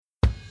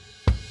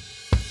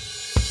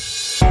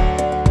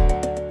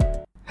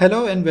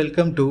Hello and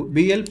welcome to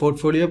BL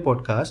Portfolio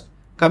Podcast,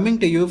 coming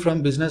to you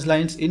from Business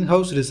Line's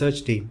in-house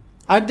research team.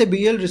 At the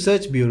BL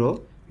Research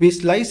Bureau, we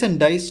slice and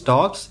dice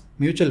stocks,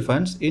 mutual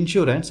funds,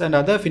 insurance and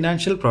other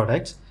financial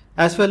products,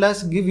 as well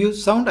as give you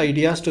sound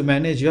ideas to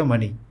manage your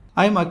money.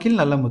 I am Akhil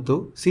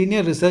Nallamuthu,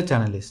 Senior Research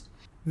Analyst.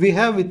 We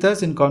have with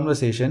us in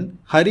conversation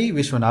Hari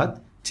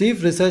Vishwanath,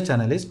 Chief Research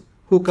Analyst,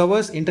 who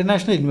covers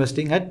international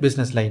investing at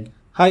Business Line.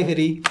 Hi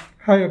Hari.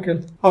 Hi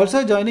Akhil.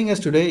 Also joining us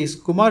today is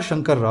Kumar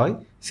Shankar Roy,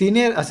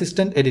 Senior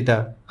Assistant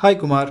Editor. Hi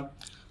Kumar.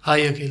 Hi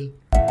Akhil.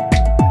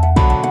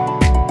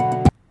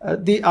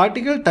 The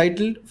article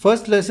titled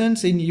First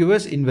Lessons in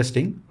US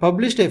Investing,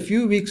 published a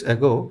few weeks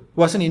ago,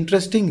 was an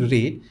interesting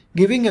read,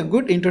 giving a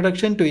good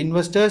introduction to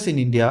investors in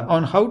India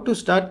on how to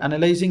start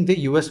analyzing the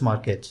US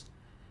markets.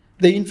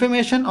 The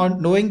information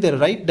on knowing the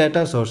right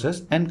data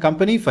sources and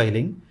company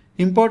filing,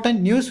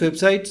 important news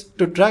websites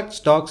to track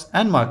stocks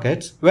and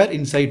markets were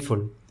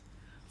insightful.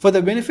 For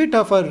the benefit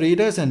of our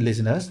readers and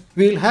listeners,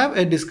 we will have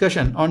a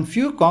discussion on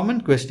few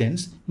common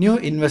questions new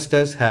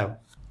investors have.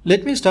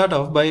 Let me start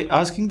off by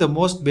asking the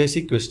most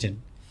basic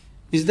question.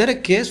 Is there a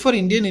case for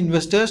Indian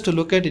investors to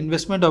look at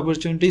investment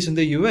opportunities in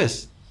the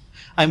US?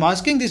 I'm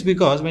asking this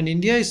because when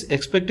India is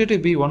expected to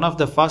be one of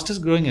the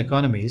fastest growing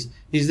economies,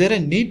 is there a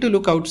need to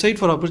look outside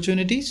for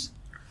opportunities?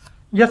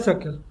 Yes,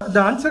 Akhil.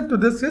 The answer to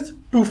this is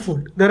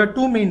twofold. There are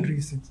two main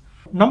reasons.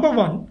 Number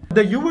one,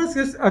 the US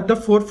is at the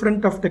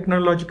forefront of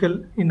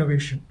technological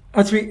innovation.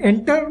 As we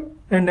enter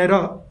an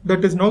era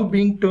that is now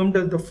being termed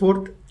as the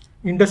fourth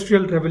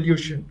industrial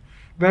revolution,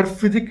 where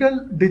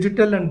physical,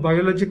 digital and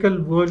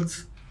biological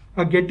worlds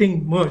are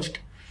getting merged,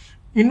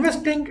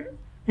 investing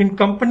in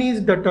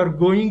companies that are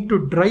going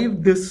to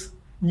drive this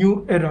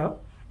new era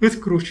is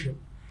crucial.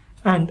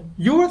 And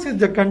US is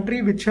the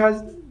country which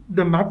has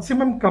the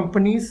maximum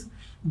companies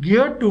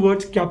geared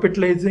towards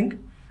capitalizing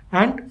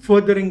and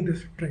furthering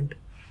this trend.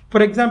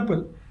 For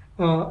example,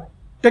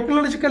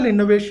 technological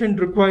innovation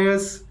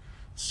requires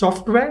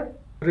software,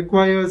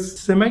 requires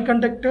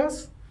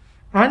semiconductors,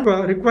 and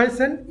requires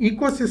an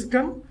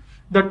ecosystem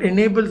that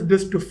enables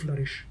this to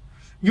flourish.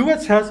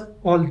 US has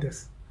all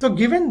this. So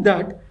given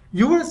that,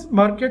 US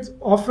markets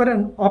offer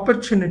an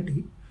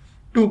opportunity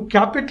to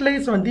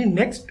capitalize on the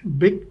next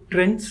big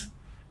trends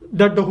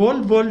that the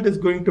whole world is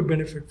going to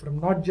benefit from,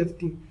 not just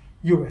the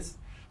US.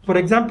 For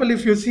example,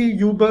 if you see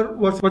Uber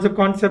was a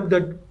concept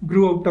that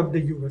grew out of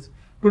the US.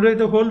 Today,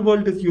 the whole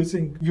world is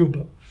using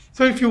Uber.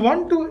 So if you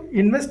want to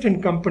invest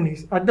in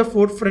companies at the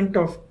forefront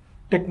of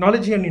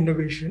technology and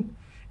innovation,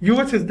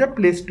 US is the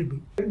place to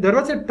be. There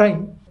was a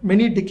time,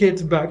 many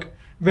decades back,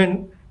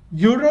 when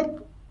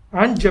Europe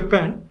and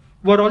Japan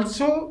were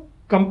also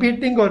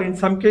competing or in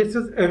some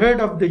cases ahead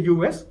of the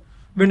US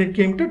when it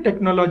came to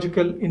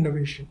technological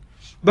innovation.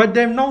 But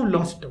they've now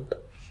lost out.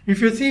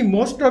 If you see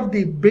most of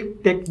the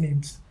big tech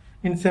names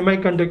in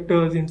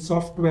semiconductors, in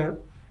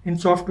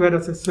software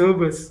as a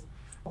service,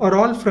 are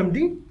all from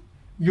the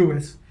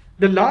US.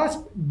 The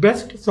last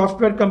best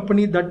software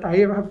company that I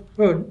have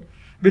heard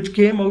which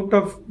came out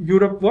of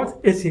Europe was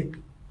SAP.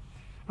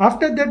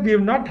 After that, we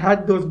have not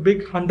had those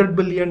big $100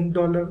 billion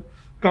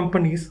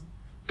companies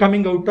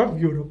coming out of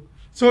Europe.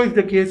 So is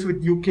the case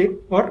with UK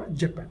or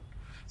Japan.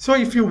 So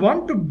if you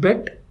want to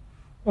bet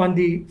on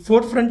the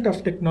forefront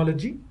of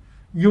technology,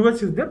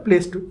 US is the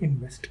place to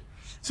invest.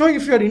 So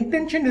if your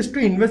intention is to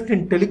invest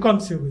in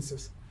telecom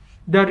services,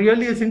 there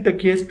really isn't a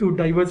case to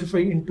diversify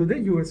into the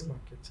US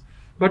markets.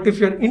 But if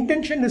your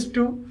intention is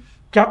to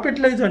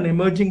capitalize on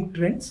emerging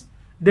trends,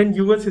 then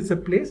US is a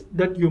place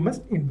that you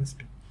must invest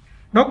in.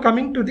 Now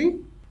coming to the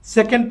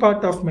second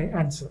part of my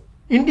answer.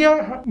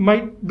 India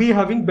might be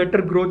having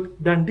better growth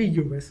than the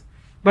US.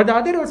 But the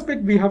other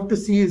aspect we have to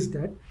see is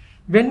that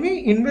when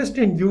we invest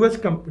in US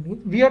companies,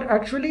 we are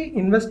actually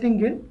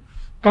investing in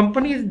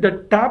companies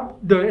that tap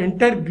the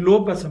entire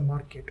globe as a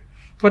market.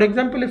 For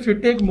example, if you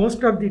take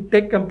most of the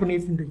tech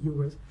companies in the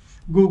US,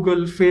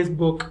 Google,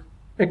 Facebook,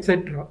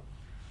 etc.,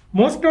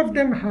 most of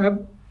them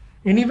have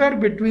anywhere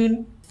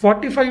between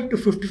 45 to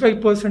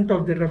 55%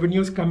 of the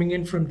revenues coming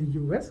in from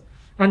the US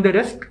and the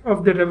rest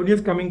of the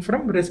revenues coming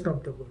from rest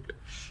of the world.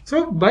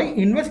 So by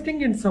investing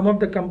in some of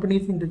the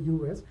companies in the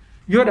US,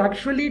 you're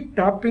actually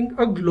tapping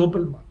a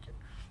global market.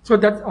 So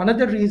that's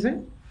another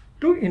reason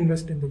to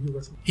invest in the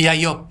US. Yeah,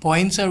 your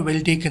points are well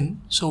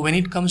taken. So when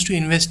it comes to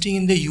investing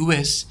in the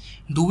US,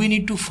 do we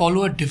need to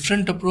follow a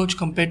different approach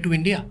compared to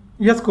India?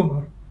 Yes,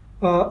 Kumar.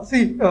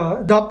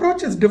 The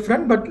approach is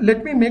different, but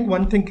let me make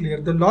one thing clear.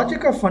 The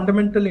logic of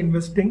fundamental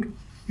investing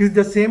is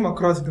the same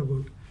across the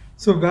world.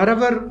 So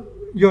wherever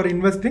you're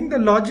investing, the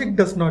logic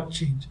does not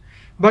change.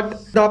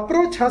 But the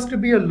approach has to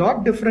be a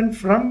lot different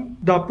from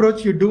the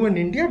approach you do in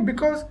India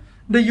because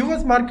the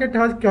US market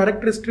has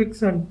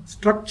characteristics and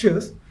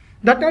structures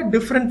that are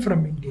different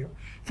from India.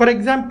 For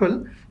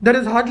example, there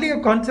is hardly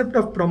a concept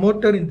of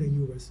promoter in the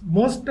US.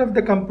 Most of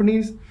the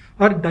companies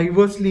are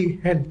diversely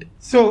held.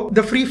 So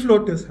the free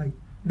float is high.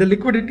 The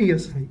liquidity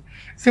is high.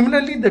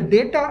 Similarly, the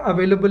data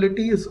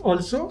availability is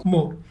also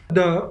more.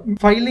 The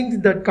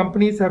filings that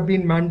companies have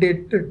been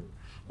mandated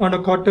on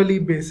a quarterly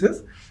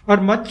basis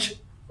are much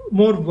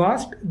more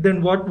vast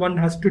than what one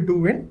has to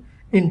do in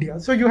India.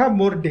 So you have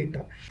more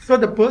data. So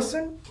the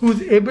person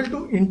who's able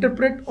to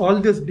interpret all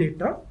this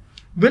data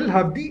will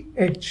have the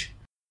edge.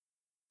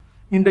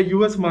 In the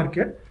US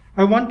market,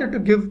 I wanted to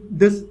give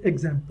this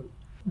example.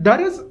 There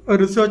is a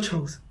research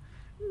house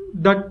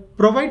that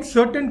provides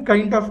certain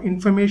kind of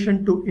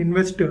information to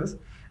investors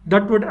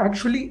that would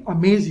actually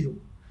amaze you.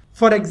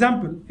 For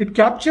example, it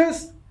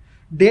captures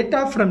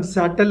data from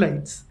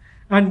satellites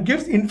and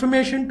gives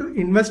information to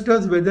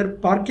investors whether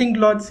parking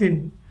lots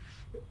in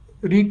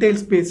retail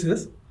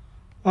spaces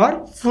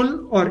are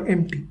full or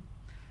empty.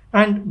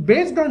 And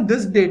based on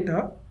this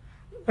data,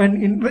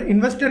 an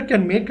investor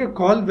can make a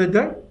call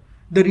whether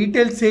the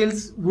retail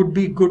sales would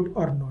be good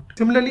or not.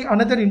 Similarly,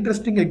 another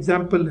interesting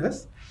example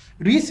is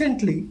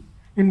recently,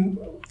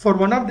 for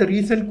one of the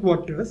recent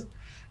quarters,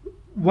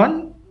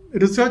 one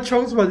research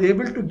house was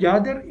able to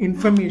gather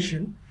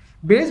information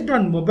based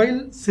on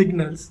mobile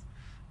signals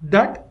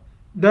that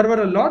there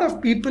were a lot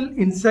of people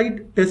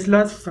inside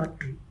Tesla's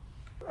factory.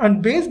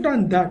 And based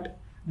on that,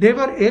 they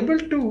were able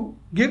to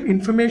give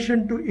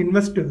information to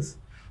investors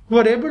who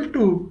are able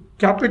to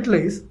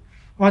capitalize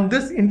on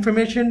this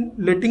information,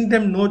 letting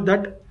them know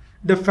that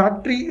the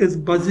factory is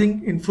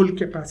buzzing in full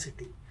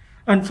capacity.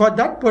 And for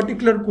that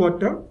particular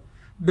quarter,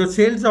 the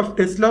sales of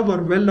Tesla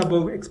were well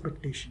above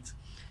expectations.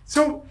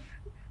 So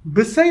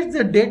besides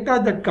the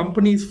data that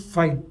companies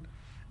find,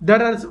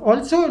 there is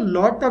also a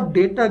lot of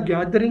data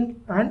gathering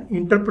and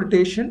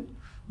interpretation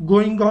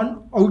going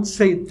on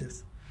outside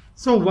this.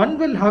 So one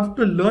will have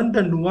to learn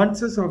the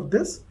nuances of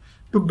this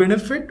to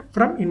benefit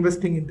from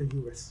investing in the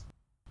US.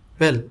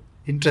 Well,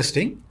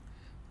 interesting.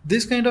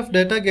 This kind of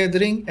data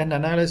gathering and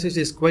analysis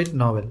is quite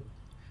novel.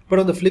 But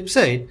on the flip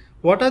side,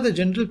 what are the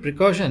general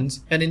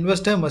precautions an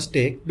investor must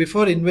take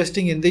before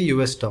investing in the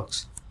US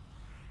stocks?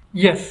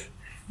 Yes,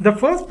 the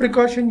first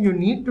precaution you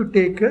need to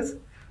take is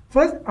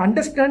first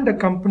understand the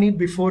company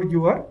before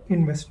you are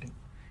investing.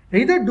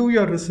 Either do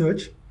your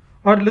research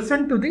or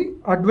listen to the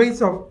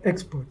advice of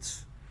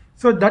experts.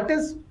 So that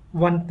is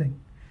one thing.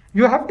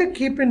 You have to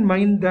keep in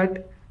mind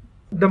that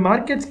the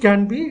markets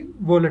can be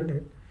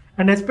volatile,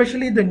 and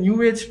especially the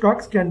new age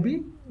stocks can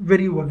be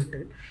very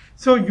volatile.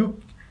 So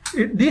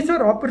these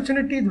are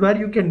opportunities where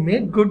you can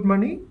make good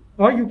money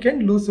or you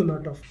can lose a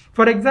lot of.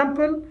 For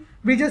example,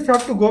 we just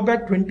have to go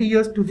back 20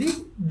 years to the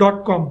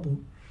dot-com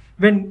boom,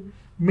 when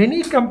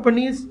many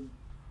companies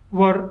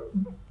were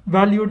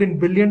valued in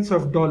billions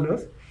of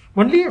dollars.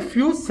 Only a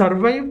few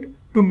survived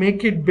to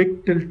make it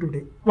big till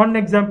today. One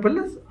example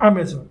is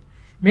Amazon.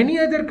 Many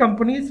other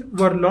companies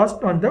were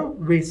lost on the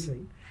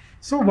wayside.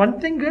 So one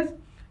thing is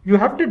you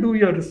have to do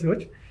your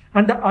research,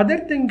 and the other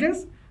thing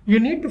is you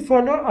need to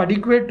follow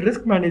adequate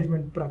risk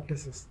management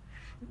practices.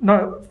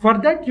 Now, for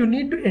that, you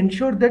need to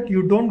ensure that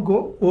you don't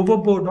go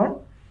overboard on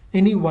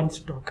any one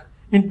stock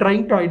in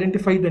trying to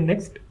identify the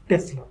next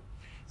Tesla.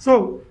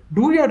 So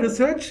do your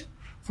research,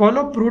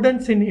 follow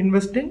prudence in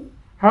investing,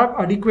 have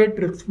adequate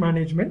risk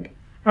management,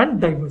 and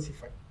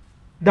diversify.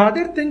 The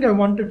other thing I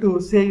wanted to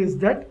say is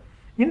that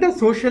in the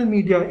social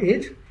media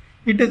age,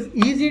 it is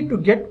easy to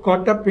get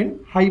caught up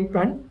in hype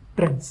and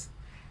trends.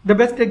 The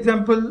best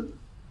example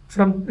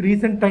from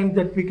recent times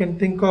that we can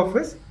think of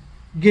is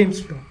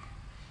GameStop.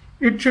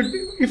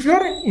 If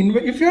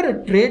you're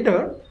a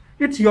trader,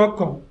 it's your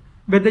call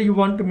whether you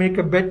want to make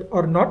a bet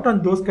or not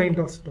on those kind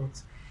of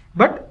stocks.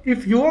 But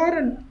if you are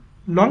a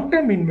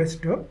long-term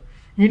investor,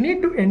 you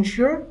need to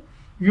ensure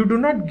you do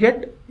not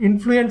get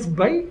influenced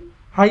by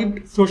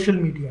hyped social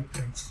media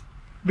trends,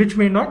 which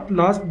may not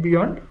last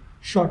beyond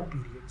short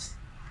periods.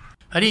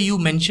 Hari, you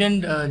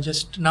mentioned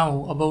just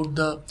now about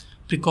the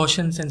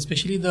precautions and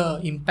especially the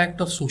impact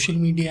of social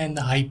media and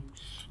the hype.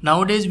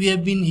 Nowadays, we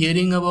have been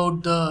hearing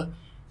about the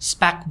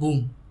SPAC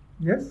boom.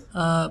 Yes.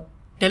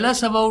 Tell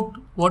us about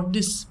what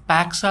these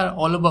SPACs are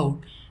all about.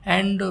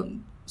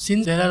 And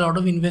since there are a lot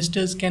of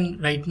investors can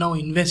right now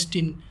invest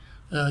in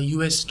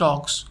US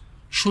stocks,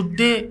 should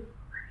they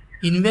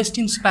invest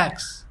in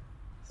SPACs?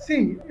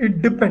 See,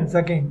 it depends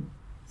again.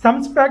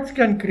 Some SPACs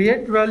can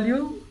create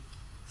value,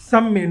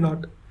 some may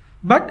not.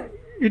 But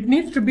it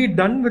needs to be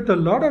done with a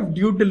lot of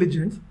due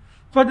diligence,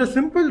 for the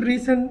simple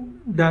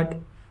reason that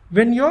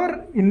when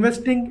you're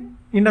investing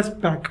in a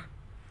SPAC,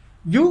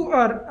 you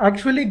are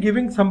actually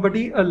giving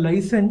somebody a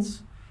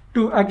license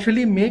to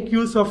actually make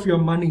use of your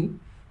money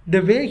the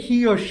way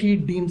he or she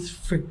deems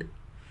fit.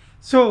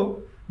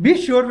 So be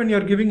sure when you're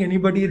giving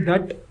anybody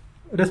that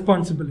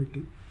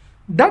responsibility.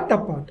 That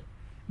apart,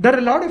 there are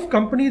a lot of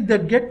companies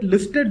that get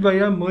listed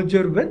via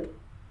merger with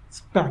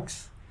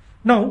SPACs.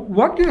 Now,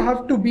 what you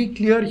have to be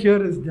clear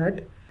here is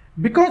that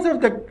because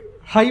of the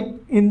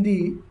hype in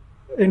the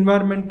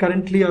environment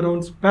currently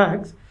around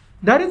SPACs,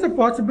 there is a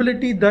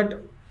possibility that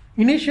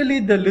initially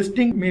the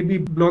listing may be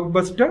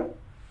blockbuster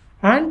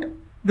and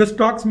the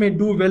stocks may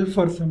do well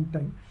for some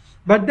time.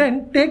 But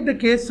then take the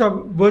case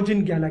of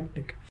Virgin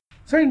Galactic.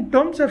 So in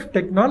terms of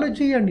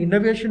technology and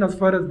innovation as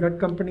far as that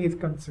company is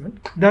concerned,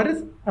 there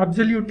is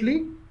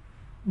absolutely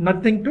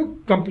nothing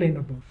to complain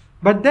about.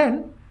 But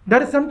then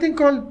there is something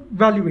called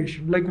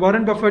valuation. Like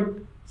Warren Buffett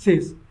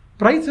says,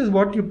 Price is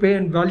what you pay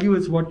and value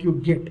is what you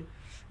get.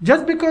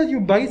 Just because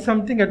you buy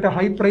something at a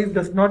high price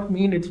does not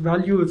mean its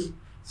value is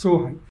so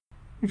high.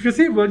 If you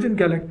see Virgin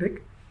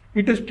Galactic,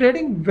 it is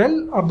trading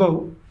well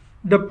above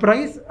the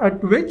price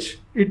at which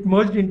it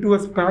merged into a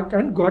SPAC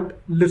and got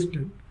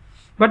listed.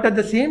 But at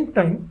the same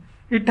time,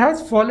 it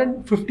has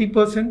fallen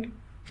 50%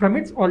 from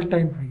its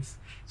all-time highs.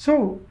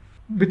 So,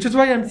 which is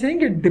why I'm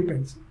saying it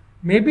depends.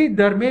 Maybe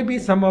there may be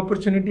some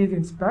opportunities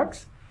in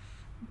SPACs,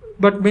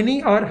 but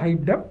many are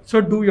hyped up.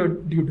 So do your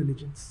due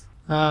diligence.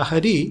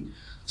 Hari,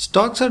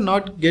 stocks are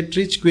not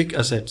get-rich-quick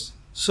assets.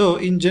 So,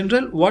 in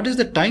general, what is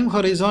the time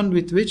horizon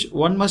with which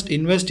one must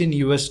invest in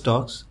US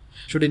stocks?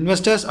 Should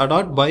investors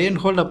adopt buy and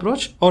hold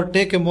approach or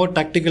take a more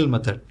tactical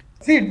method?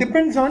 See, it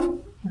depends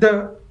on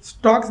the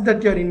stocks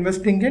that you're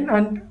investing in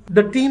and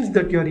the teams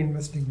that you're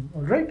investing in,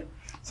 all right?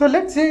 So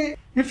let's say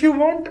if you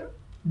want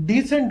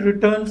decent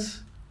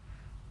returns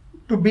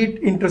to beat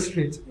interest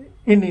rates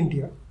in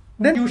India,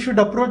 then you should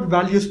approach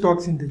value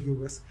stocks in the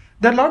US.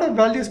 There are a lot of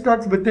value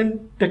stocks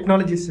within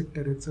technology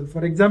sector itself.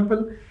 For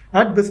example,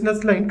 at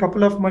Business Line,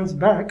 couple of months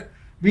back,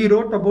 we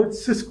wrote about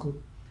Cisco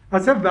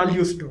as a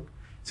value stock.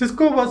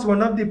 Cisco was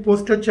one of the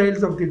poster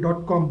childs of the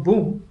dot-com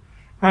boom,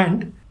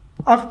 and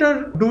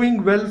after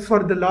doing well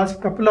for the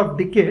last couple of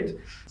decades,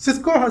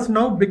 Cisco has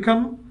now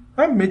become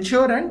a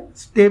mature and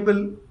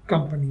stable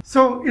company.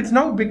 So it's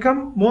now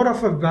become more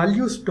of a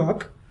value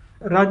stock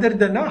rather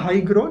than a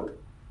high growth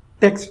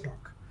tech stock.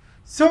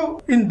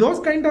 So in those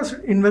kind of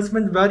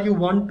investments where you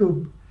want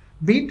to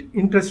beat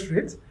interest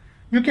rates,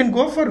 you can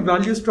go for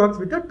value stocks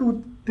with a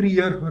 2-3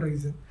 year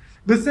horizon.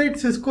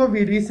 Besides Cisco,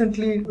 we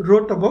recently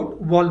wrote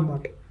about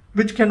Walmart,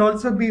 which can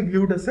also be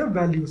viewed as a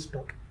value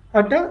stock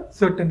at a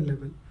certain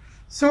level.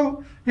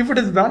 So if it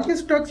is value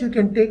stocks, you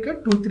can take a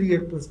 2-3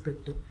 year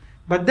perspective.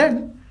 But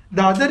then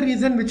the other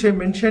reason which I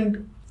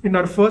mentioned in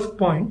our first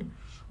point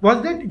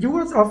was that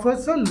US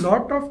offers a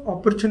lot of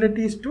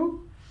opportunities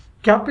to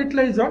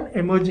capitalize on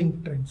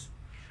emerging trends.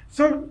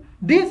 So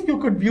these you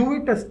could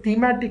view it as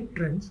thematic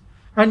trends,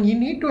 and you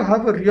need to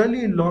have a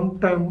really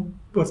long-term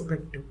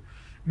perspective,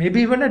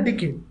 maybe even a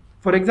decade.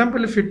 For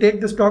example, if you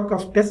take the stock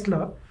of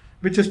Tesla,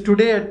 which is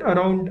today at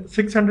around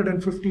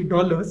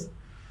 $650,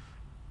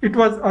 it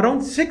was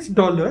around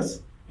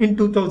 $6 in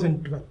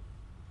 2012.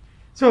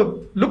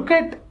 So look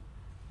at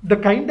the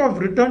kind of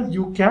returns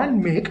you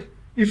can make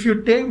if you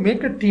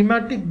make a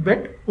thematic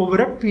bet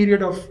over a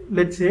period of,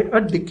 let's say, a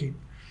decade.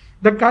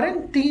 The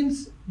current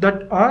themes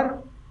that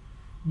are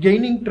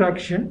gaining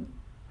traction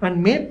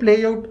and may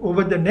play out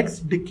over the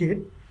next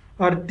decade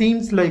are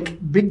themes like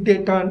big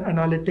data and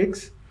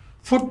analytics,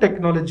 food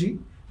technology.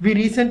 We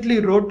recently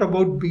wrote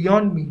about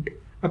Beyond Meat,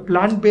 a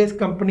plant-based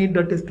company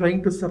that is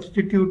trying to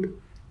substitute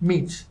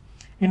meats.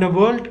 In a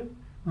world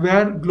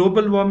where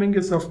global warming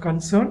is of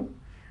concern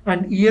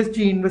and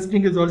ESG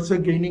investing is also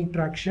gaining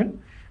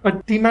traction, a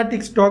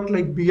thematic stock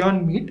like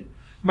Beyond Meat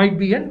might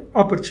be an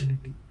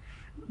opportunity.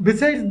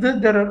 Besides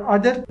this, there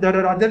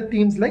are other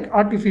themes like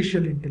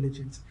artificial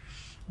intelligence.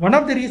 One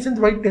of the reasons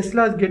why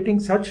Tesla is getting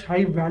such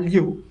high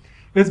value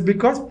is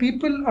because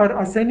people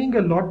are assigning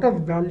a lot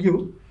of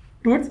value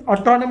to its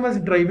autonomous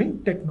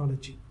driving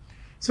technology.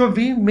 So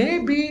we may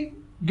be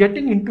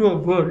getting into a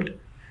world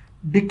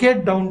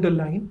decade down the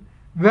line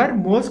where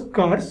most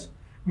cars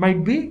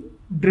might be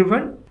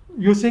driven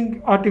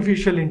using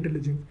artificial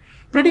intelligence.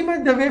 Pretty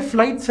much the way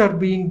flights are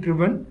being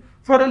driven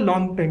for a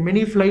long time.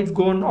 Many flights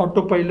go on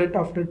autopilot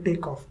after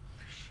takeoff.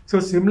 So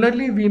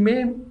similarly, we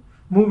may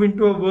move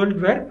into a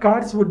world where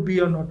cars would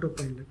be on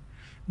autopilot.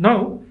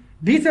 Now,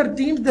 these are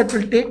themes that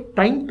will take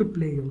time to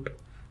play out.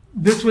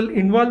 This will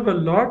involve a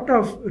lot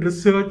of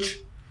research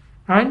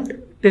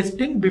and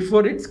testing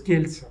before it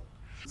scales up.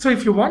 So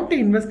if you want to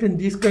invest in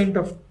these kind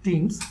of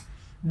themes,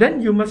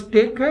 then you must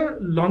take a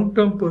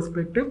long-term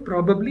perspective,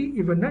 probably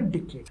even a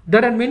decade.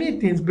 There are many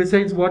things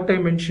besides what I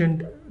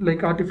mentioned,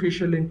 like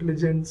artificial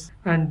intelligence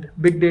and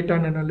big data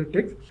and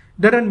analytics.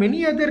 There are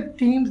many other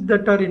themes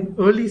that are in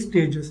early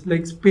stages,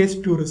 like space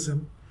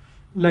tourism,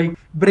 like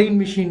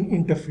brain-machine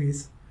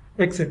interface,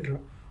 etc.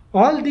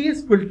 All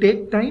these will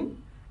take time,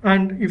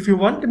 and if you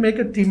want to make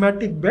a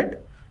thematic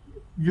bet,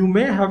 you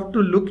may have to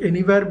look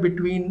anywhere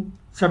between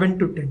 7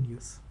 to 10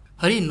 years.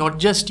 Hari, not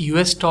just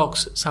US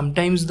stocks,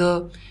 sometimes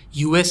the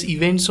US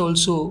events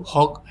also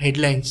hog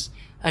headlines.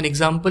 An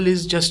example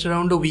is just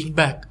around a week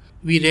back,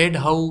 we read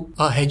how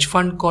a hedge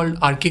fund called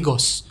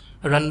Archegos,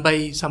 run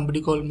by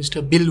somebody called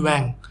Mr. Bill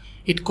Wang,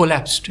 it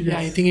collapsed. Yes.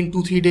 I think in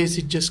 2-3 days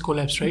it just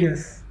collapsed, right?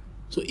 Yes.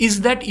 So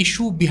is that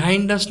issue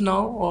behind us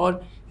now,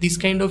 or these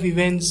kind of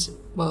events,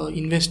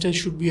 investors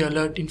should be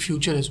alert in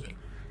future as well?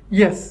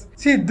 Yes.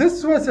 See,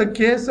 this was a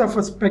case of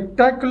a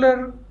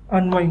spectacular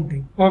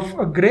unwinding of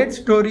a great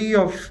story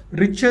of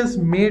riches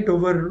made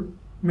over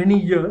many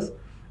years,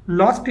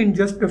 lost in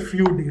just a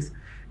few days.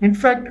 In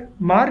fact,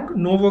 Mark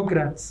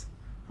Novogratz,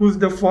 who's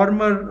the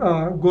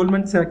former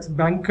Goldman Sachs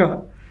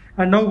banker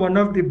and now one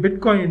of the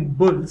Bitcoin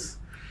bulls,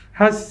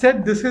 has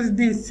said this is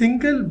the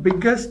single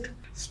biggest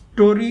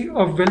story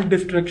of wealth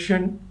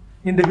destruction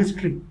in the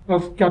history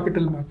of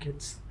capital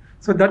markets.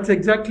 So that's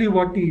exactly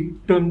what he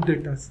termed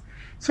it as.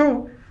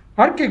 So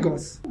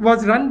Archegos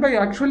was run by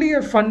actually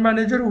a fund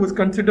manager who was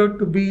considered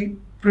to be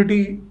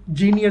pretty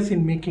genius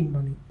in making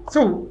money.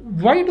 So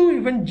why do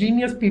even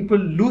genius people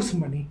lose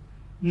money?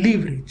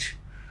 Leverage.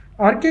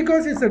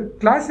 Archegos is a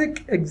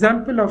classic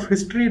example of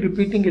history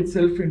repeating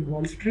itself in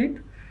Wall Street.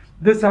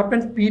 This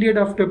happens period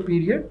after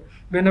period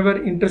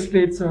whenever interest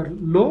rates are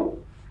low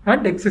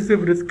and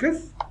excessive risk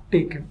is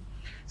taken.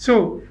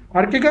 So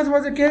Archegos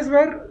was a case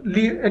where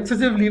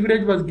excessive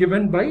leverage was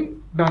given by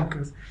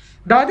bankers.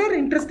 The other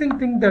interesting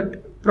thing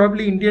that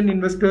probably Indian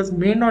investors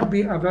may not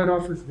be aware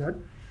of is that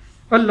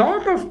a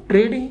lot of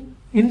trading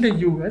in the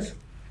US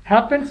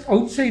happens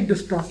outside the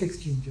stock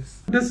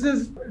exchanges. This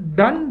is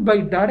done by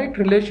direct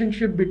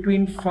relationship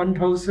between fund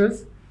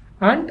houses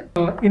and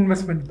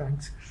investment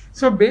banks.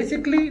 So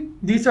basically,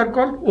 these are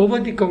called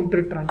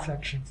over-the-counter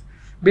transactions.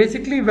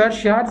 Basically, where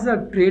shares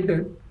are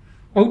traded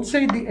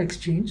outside the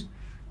exchange,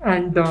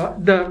 and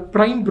the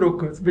prime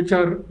brokers, which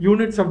are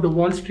units of the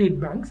Wall Street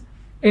banks,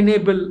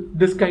 enable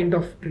this kind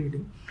of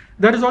trading.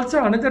 There is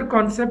also another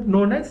concept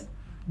known as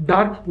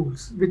dark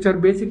pools, which are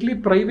basically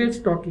private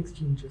stock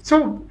exchanges.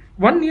 So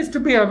one needs to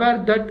be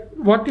aware that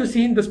what you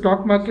see in the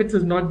stock markets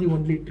is not the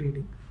only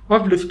trading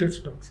of listed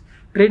stocks.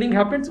 Trading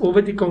happens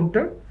over the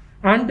counter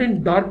and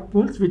in dark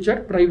pools, which are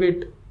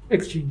private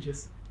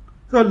exchanges.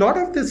 So a lot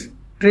of this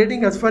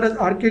trading, as far as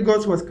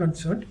Archegos was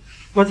concerned,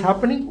 was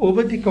happening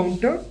over the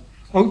counter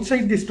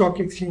outside the stock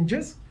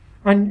exchanges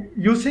and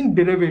using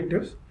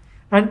derivatives,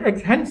 and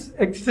hence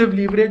excessive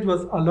leverage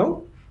was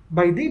allowed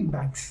by the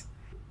banks.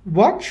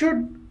 What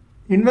should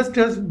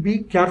investors be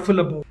careful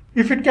about?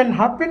 If it can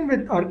happen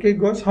with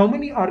Archegos, how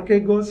many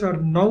Archegos are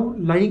now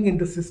lying in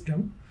the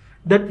system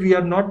that we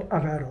are not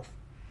aware of?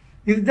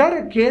 Is there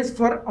a case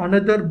for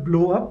another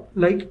blow up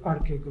like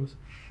Archegos?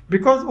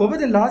 Because over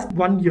the last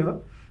 1 year,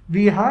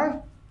 we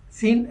have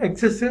seen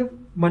excessive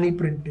money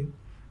printing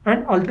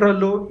and ultra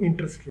low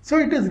interest rates. So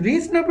it is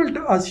reasonable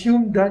to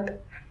assume that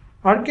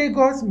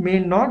Archegos may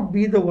not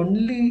be the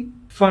only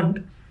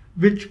fund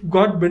which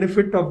got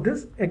benefit of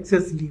this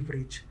excess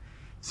leverage.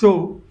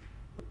 So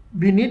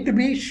we need to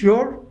be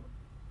sure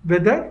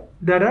whether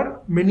there are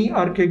many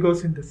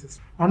Archegos in the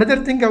system. Another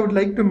thing I would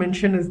like to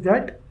mention is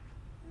that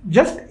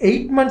just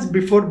 8 months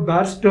before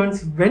Bear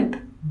Stearns went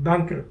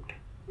bankrupt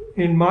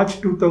in March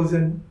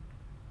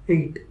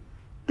 2008,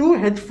 two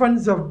hedge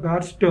funds of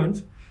Bear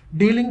Stearns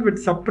dealing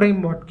with subprime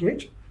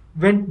mortgage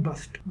went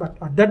bust. But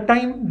at that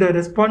time, the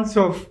response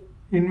of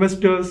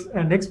investors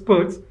and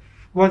experts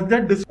was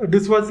that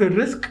this was a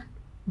risk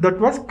that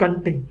was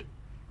contained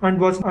and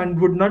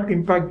would not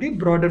impact the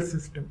broader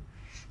system.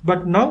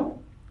 But now,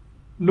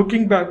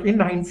 looking back in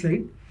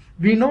hindsight,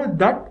 we know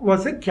that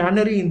was a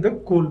canary in the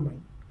coal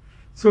mine.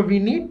 So we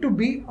need to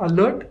be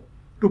alert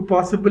to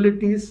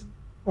possibilities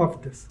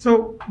of this.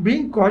 So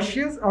being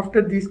cautious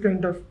after these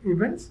kind of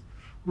events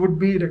would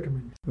be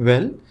recommended.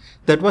 Well,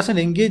 that was an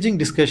engaging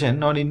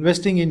discussion on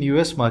investing in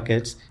US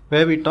markets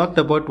where we talked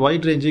about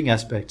wide-ranging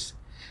aspects.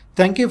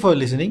 Thank you for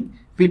listening.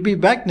 We'll be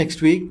back next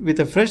week with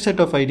a fresh set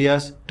of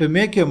ideas to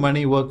make your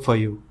money work for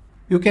you.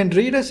 You can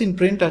read us in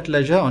print at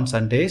leisure on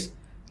Sundays,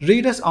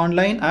 read us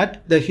online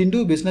at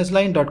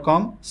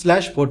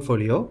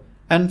thehindubusinessline.com/portfolio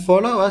and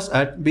follow us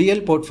at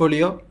BL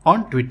Portfolio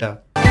on Twitter.